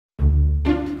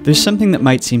There's something that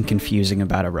might seem confusing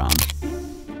about Iran.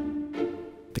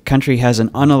 The country has an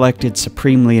unelected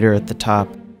supreme leader at the top,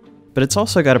 but it's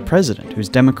also got a president who's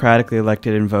democratically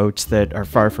elected in votes that are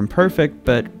far from perfect,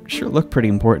 but sure look pretty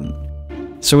important.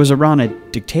 So is Iran a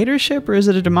dictatorship or is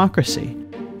it a democracy?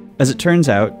 As it turns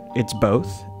out, it's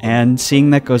both, and seeing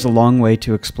that goes a long way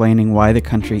to explaining why the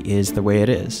country is the way it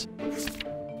is.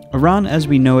 Iran as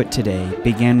we know it today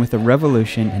began with a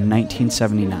revolution in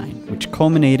 1979, which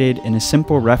culminated in a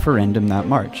simple referendum that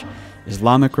March: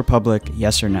 Islamic Republic,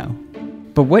 yes or no?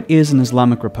 But what is an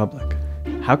Islamic Republic?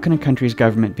 How can a country's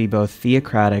government be both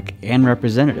theocratic and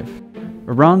representative?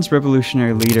 Iran's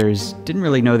revolutionary leaders didn't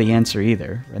really know the answer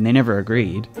either, and they never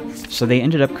agreed, so they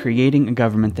ended up creating a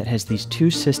government that has these two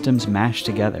systems mashed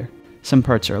together. Some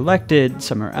parts are elected,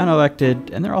 some are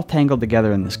unelected, and they're all tangled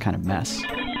together in this kind of mess.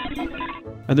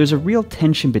 Now, there's a real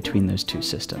tension between those two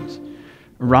systems.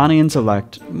 Iranians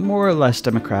elect, more or less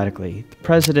democratically, the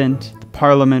president, the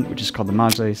parliament, which is called the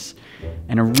Majlis,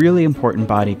 and a really important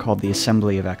body called the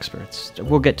Assembly of Experts.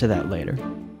 We'll get to that later.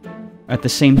 At the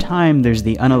same time, there's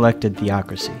the unelected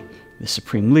theocracy, the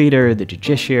supreme leader, the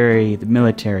judiciary, the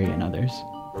military, and others.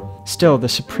 Still, the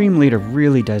supreme leader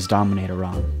really does dominate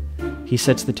Iran. He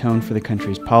sets the tone for the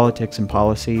country's politics and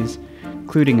policies,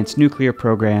 including its nuclear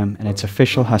program and its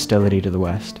official hostility to the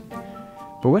West.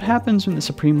 But what happens when the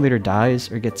supreme leader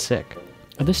dies or gets sick?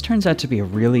 This turns out to be a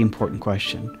really important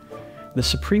question. The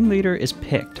supreme leader is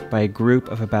picked by a group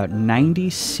of about 90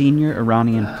 senior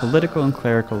Iranian political and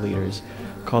clerical leaders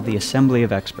called the Assembly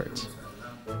of Experts.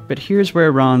 But here's where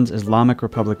Iran's Islamic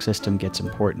Republic system gets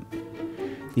important.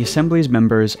 The Assembly's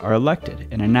members are elected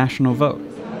in a national vote.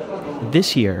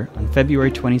 This year, on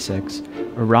February 26,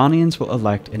 Iranians will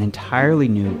elect an entirely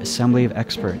new Assembly of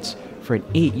Experts for an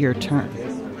 8-year term.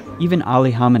 Even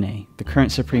Ali Khamenei, the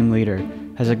current supreme leader,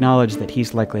 has acknowledged that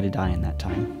he's likely to die in that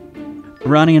time.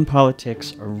 Iranian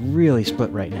politics are really split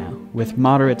right now, with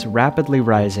moderates rapidly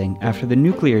rising after the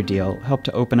nuclear deal helped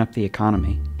to open up the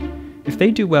economy. If they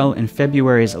do well in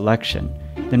February's election,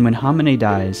 then when Khamenei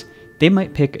dies, they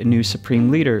might pick a new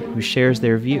supreme leader who shares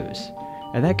their views,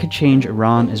 and that could change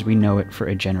Iran as we know it for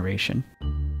a generation.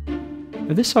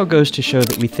 Now, this all goes to show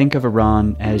that we think of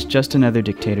Iran as just another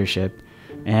dictatorship,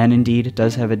 and indeed it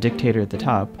does have a dictator at the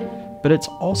top, but it's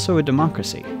also a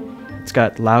democracy. It's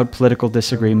got loud political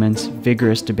disagreements,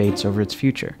 vigorous debates over its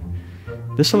future.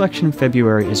 This election in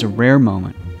February is a rare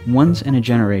moment, once in a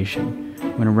generation,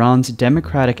 when Iran's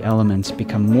democratic elements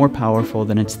become more powerful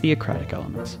than its theocratic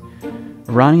elements.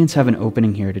 Iranians have an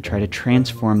opening here to try to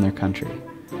transform their country.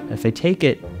 If they take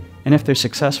it, and if they're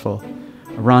successful,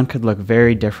 Iran could look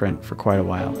very different for quite a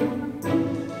while.